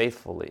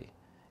faithfully,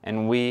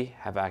 and we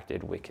have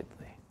acted wickedly.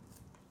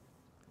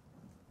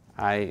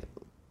 I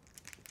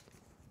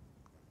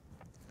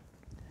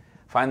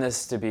find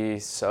this to be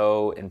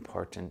so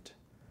important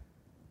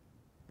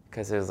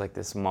because there's like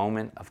this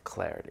moment of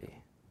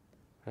clarity.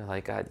 We're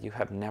like, God, you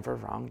have never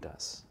wronged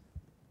us.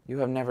 You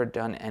have never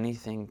done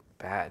anything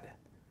bad.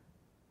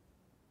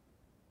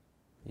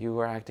 You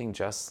were acting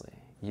justly.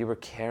 You were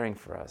caring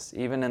for us.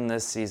 Even in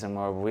this season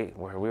where we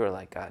were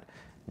like, God,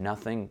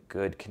 nothing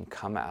good can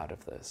come out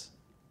of this.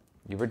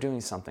 You were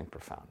doing something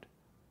profound.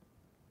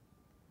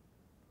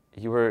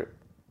 You were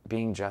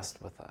being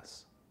just with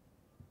us.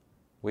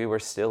 We were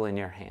still in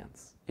your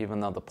hands, even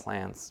though the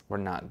plans were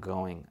not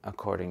going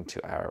according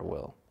to our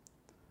will.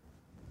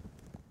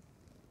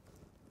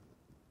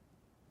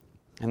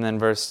 And then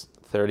verse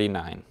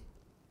 39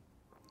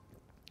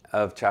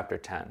 of chapter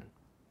 10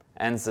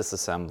 ends this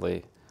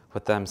assembly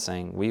with them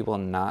saying, "We will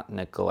not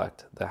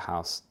neglect the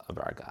house of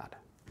our God."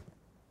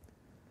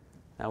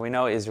 Now we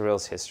know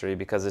Israel's history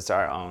because it's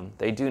our own.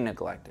 They do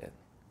neglect it.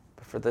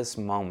 But for this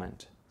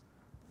moment,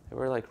 they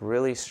were like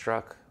really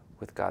struck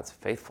with God's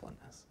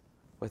faithfulness,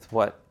 with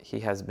what he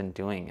has been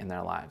doing in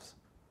their lives.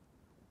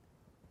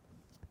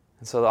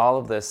 And so all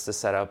of this to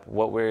set up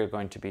what we're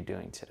going to be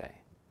doing today.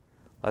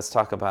 Let's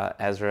talk about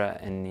Ezra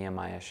and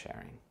Nehemiah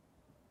sharing.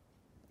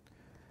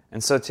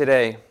 And so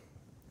today,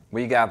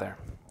 we gather,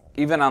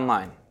 even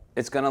online.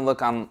 It's going to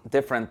look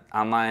different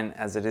online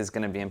as it is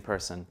going to be in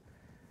person.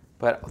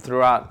 But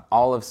throughout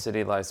all of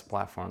CityLife's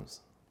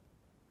platforms,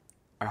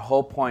 our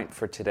whole point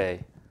for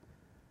today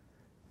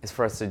is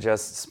for us to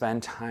just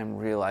spend time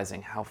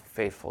realizing how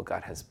faithful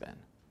God has been.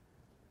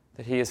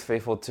 That he is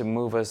faithful to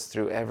move us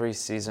through every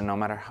season, no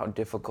matter how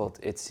difficult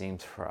it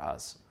seems for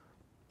us.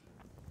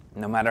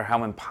 No matter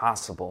how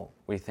impossible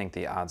we think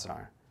the odds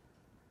are.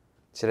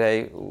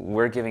 Today,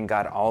 we're giving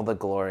God all the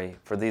glory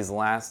for these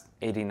last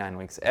 89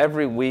 weeks.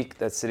 Every week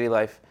that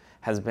CityLife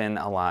has been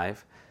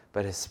alive,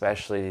 but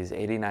especially these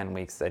 89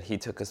 weeks that he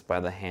took us by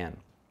the hand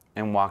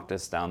and walked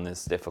us down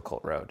this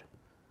difficult road.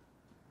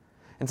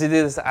 And to do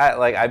this,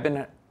 I've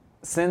been,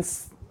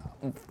 since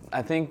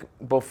I think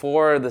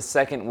before the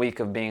second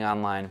week of being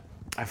online,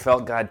 I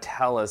felt God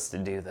tell us to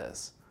do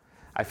this.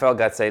 I felt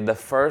God say, the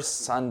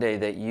first Sunday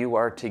that you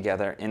are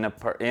together in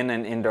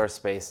an indoor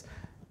space,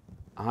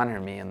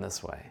 honor me in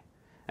this way.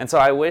 And so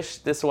I wish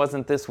this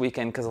wasn't this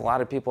weekend because a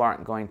lot of people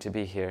aren't going to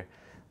be here.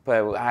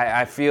 But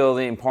I feel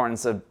the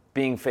importance of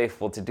being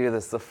faithful to do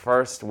this the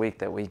first week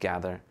that we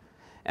gather.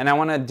 And I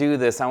want to do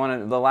this. The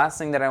last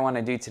thing that I want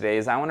to do today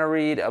is I want to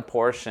read a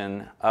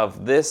portion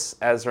of this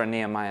Ezra and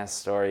Nehemiah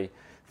story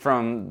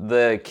from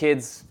the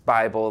kids'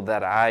 Bible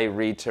that I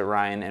read to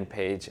Ryan and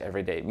Paige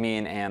every day. Me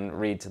and Ann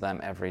read to them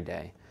every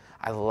day.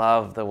 I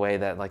love the way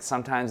that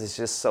sometimes it's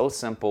just so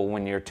simple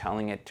when you're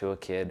telling it to a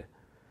kid.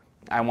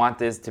 I want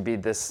this to be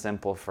this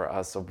simple for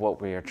us of what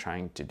we are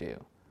trying to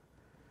do.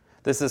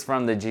 This is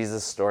from the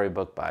Jesus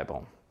Storybook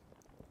Bible,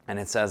 and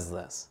it says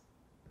this.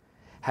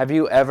 Have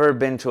you ever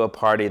been to a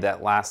party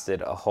that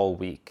lasted a whole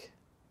week?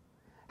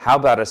 How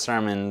about a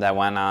sermon that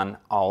went on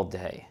all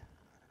day?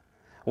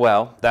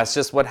 Well, that's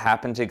just what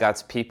happened to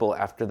God's people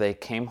after they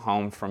came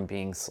home from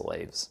being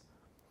slaves.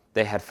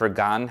 They had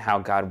forgotten how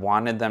God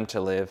wanted them to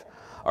live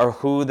or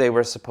who they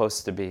were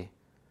supposed to be.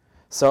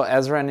 So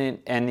Ezra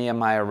and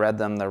Nehemiah read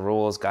them the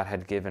rules God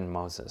had given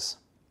Moses.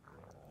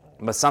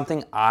 But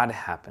something odd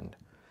happened.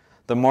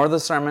 The more the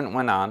sermon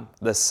went on,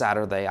 the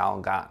sadder they all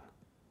got.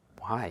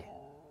 Why?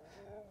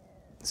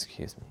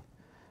 Excuse me.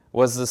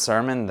 Was the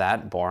sermon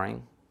that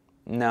boring?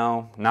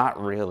 No,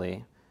 not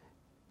really.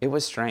 It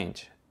was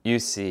strange. You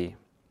see,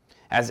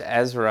 as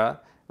Ezra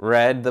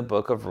read the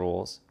book of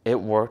rules, it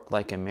worked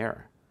like a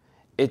mirror.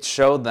 It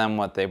showed them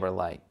what they were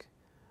like,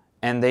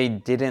 and they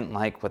didn't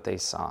like what they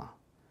saw.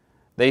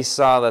 They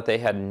saw that they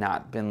had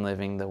not been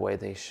living the way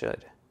they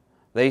should.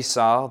 They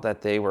saw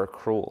that they were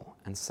cruel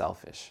and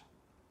selfish.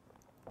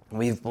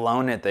 We've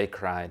blown it, they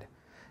cried.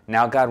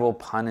 Now God will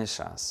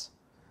punish us.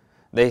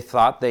 They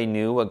thought they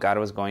knew what God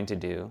was going to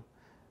do,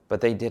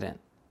 but they didn't.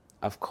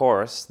 Of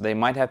course, they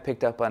might have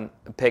picked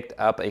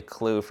up a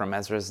clue from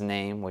Ezra's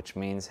name, which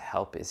means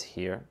help is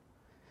here,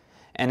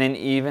 and an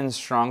even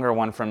stronger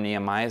one from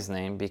Nehemiah's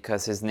name,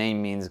 because his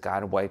name means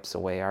God wipes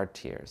away our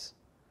tears.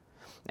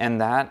 And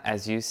that,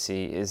 as you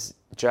see, is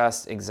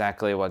just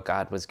exactly what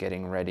God was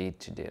getting ready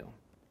to do.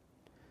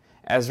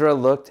 Ezra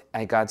looked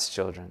at God's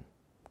children.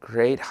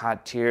 Great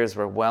hot tears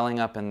were welling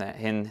up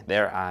in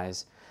their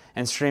eyes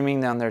and streaming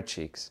down their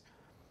cheeks.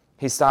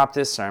 He stopped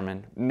his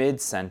sermon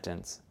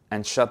mid-sentence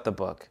and shut the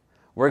book.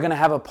 We're going to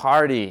have a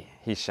party,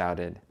 he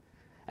shouted.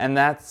 And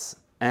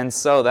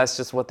so that's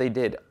just what they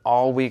did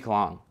all week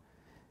long.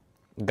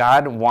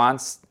 God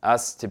wants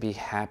us to be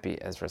happy,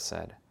 Ezra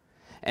said.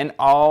 And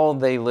all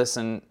day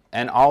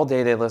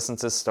they listened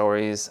to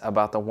stories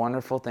about the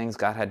wonderful things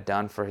God had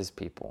done for his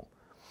people.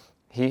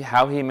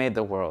 How he made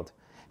the world,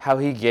 how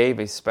he gave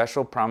a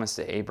special promise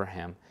to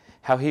Abraham,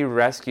 how he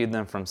rescued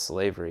them from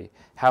slavery,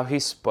 how he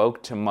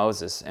spoke to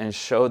Moses and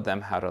showed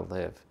them how to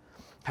live,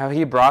 how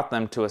he brought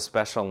them to a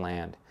special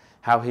land,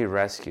 how he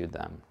rescued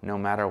them, no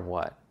matter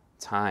what,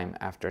 time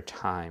after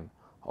time,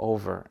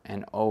 over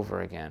and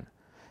over again,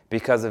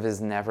 because of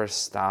his never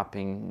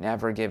stopping,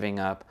 never giving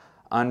up,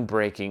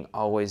 unbreaking,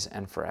 always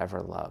and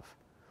forever love.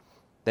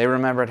 They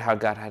remembered how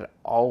God had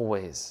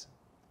always,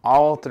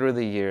 all through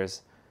the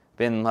years,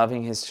 been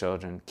loving his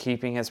children,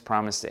 keeping his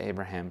promise to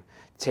Abraham,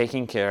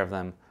 taking care of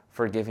them,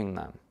 forgiving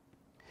them,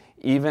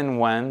 even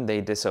when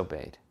they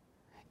disobeyed,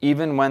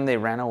 even when they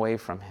ran away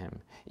from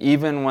him,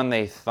 even when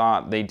they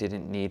thought they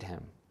didn't need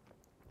him.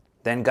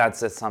 Then God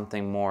said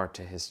something more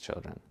to his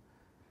children.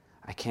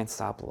 I can't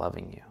stop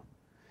loving you.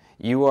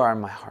 You are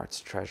my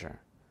heart's treasure,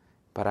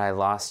 but I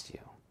lost you.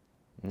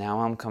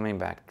 Now I'm coming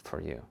back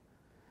for you.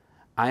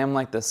 I am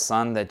like the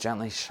sun that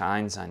gently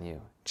shines on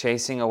you,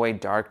 chasing away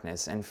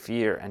darkness and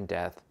fear and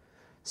death,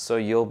 so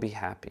you'll be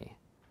happy.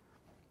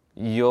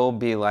 You'll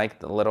be like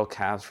the little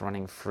calves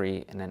running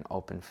free in an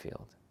open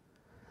field.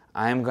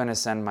 I am going to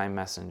send my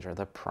messenger,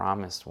 the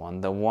promised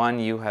one, the one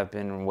you have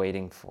been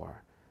waiting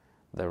for,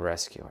 the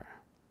rescuer.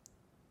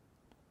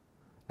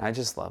 I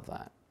just love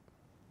that.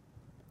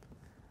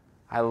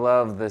 I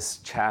love this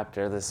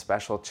chapter, this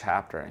special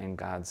chapter in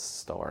God's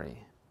story.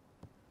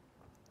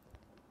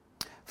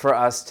 For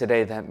us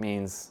today, that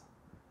means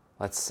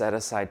let's set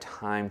aside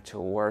time to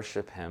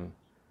worship Him,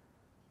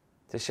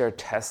 to share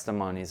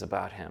testimonies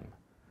about Him,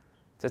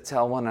 to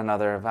tell one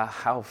another about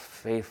how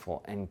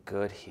faithful and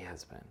good He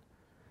has been,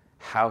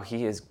 how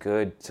He is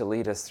good to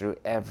lead us through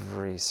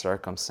every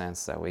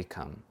circumstance that we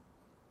come.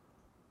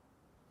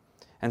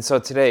 And so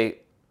today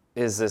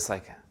is this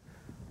like,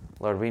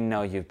 Lord, we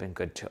know you've been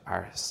good to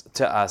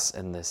us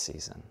in this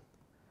season.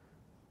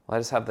 Let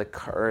us have the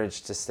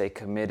courage to stay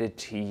committed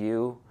to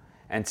you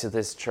and to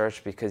this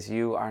church, because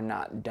you are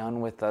not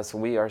done with us.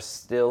 We are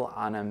still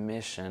on a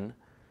mission.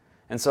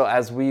 And so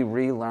as we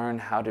relearn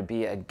how to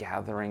be a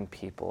gathering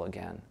people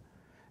again,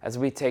 as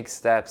we take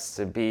steps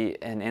to be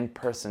an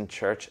in-person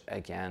church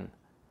again,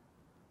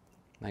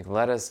 like,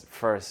 let us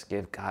first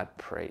give God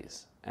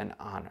praise and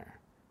honor,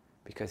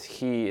 because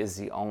He is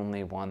the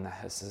only one that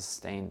has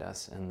sustained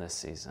us in this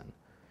season.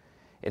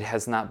 It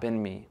has not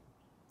been me.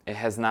 It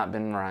has not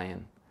been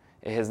Ryan.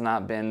 It has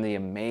not been the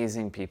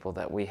amazing people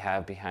that we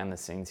have behind the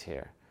scenes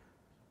here.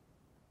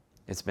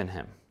 It's been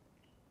Him.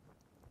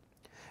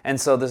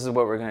 And so this is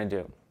what we're going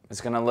to do. It's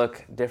going to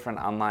look different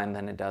online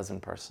than it does in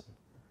person.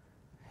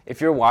 If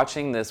you're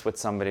watching this with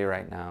somebody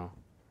right now,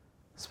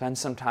 spend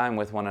some time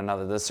with one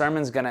another. The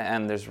sermon's going to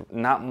end. There's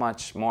not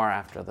much more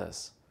after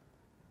this.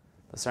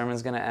 The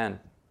sermon's going to end.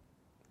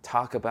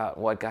 Talk about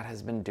what God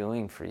has been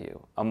doing for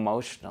you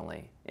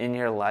emotionally, in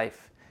your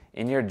life,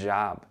 in your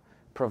job,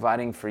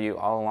 providing for you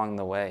all along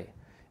the way.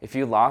 If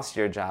you lost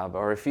your job,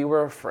 or if you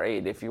were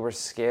afraid, if you were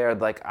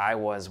scared like I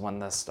was when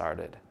this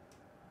started,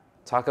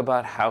 talk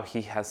about how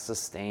He has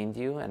sustained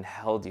you and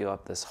held you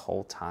up this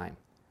whole time.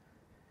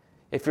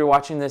 If you're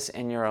watching this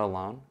and you're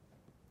alone,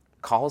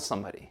 call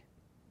somebody.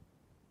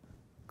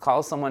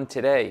 Call someone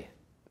today.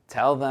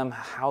 Tell them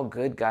how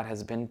good God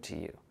has been to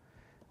you.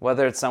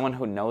 Whether it's someone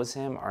who knows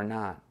Him or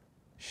not,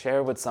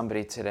 share with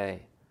somebody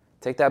today.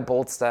 Take that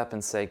bold step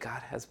and say,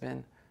 God has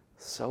been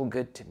so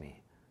good to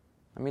me.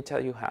 Let me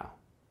tell you how.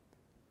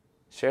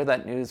 Share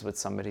that news with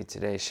somebody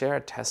today. Share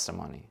a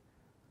testimony.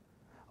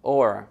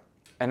 Or,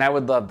 and I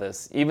would love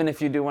this, even if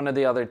you do one of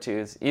the other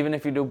twos, even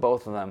if you do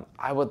both of them,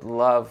 I would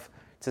love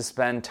to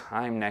spend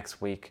time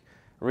next week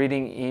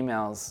reading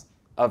emails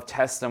of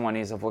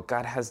testimonies of what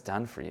God has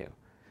done for you.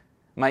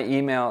 My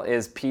email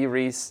is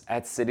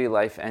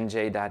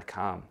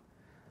preece@citylifenj.com.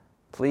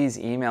 Please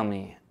email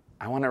me.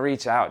 I want to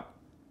reach out.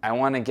 I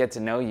want to get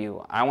to know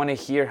you. I want to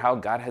hear how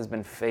God has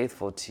been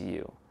faithful to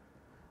you.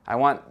 I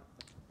want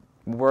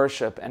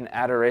worship and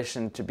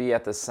adoration to be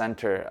at the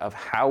center of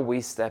how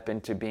we step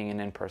into being an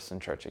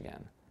in-person church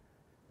again.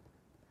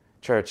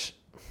 Church,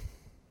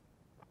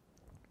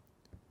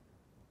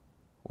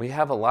 we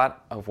have a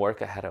lot of work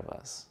ahead of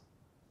us.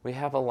 We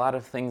have a lot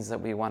of things that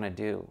we want to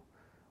do.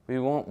 We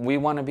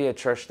want to be a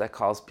church that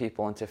calls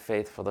people into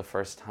faith for the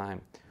first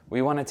time.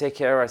 We want to take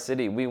care of our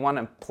city. We want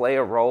to play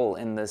a role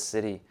in this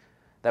city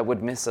that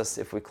would miss us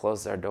if we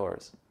closed our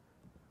doors.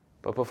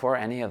 But before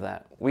any of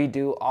that, we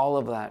do all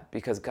of that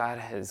because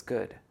God is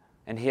good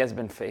and He has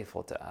been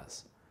faithful to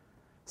us.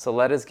 So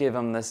let us give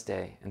Him this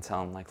day and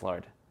tell Him, like,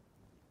 Lord,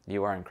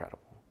 you are incredible.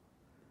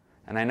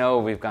 And I know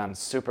we've gone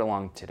super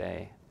long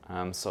today.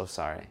 I'm so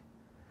sorry.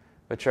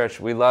 But church,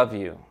 we love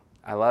you.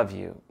 I love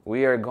you.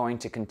 We are going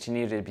to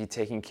continue to be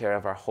taking care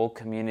of our whole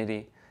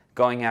community,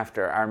 going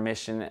after our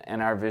mission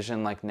and our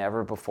vision like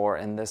never before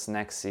in this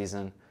next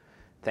season.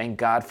 Thank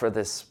God for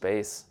this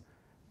space.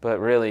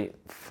 But really,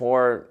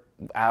 4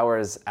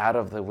 hours out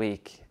of the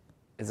week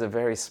is a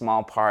very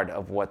small part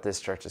of what this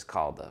church is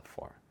called up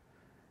for.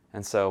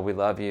 And so we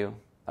love you.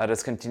 Let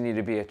us continue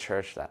to be a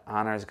church that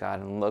honors God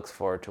and looks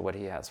forward to what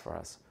He has for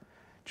us.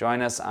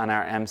 Join us on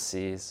our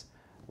MCs.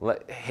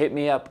 Hit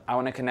me up. I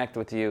want to connect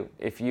with you.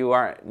 If you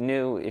are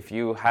new, if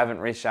you haven't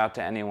reached out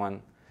to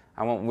anyone,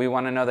 we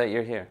want to know that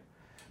you're here.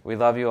 We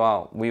love you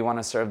all. We want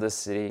to serve this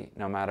city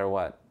no matter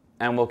what.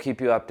 And we'll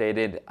keep you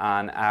updated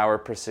on our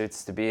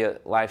pursuits to be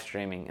live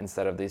streaming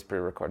instead of these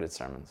pre-recorded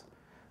sermons.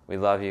 We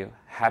love you.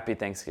 Happy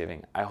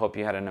Thanksgiving. I hope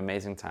you had an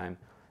amazing time,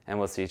 and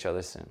we'll see each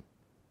other soon.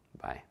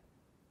 Bye.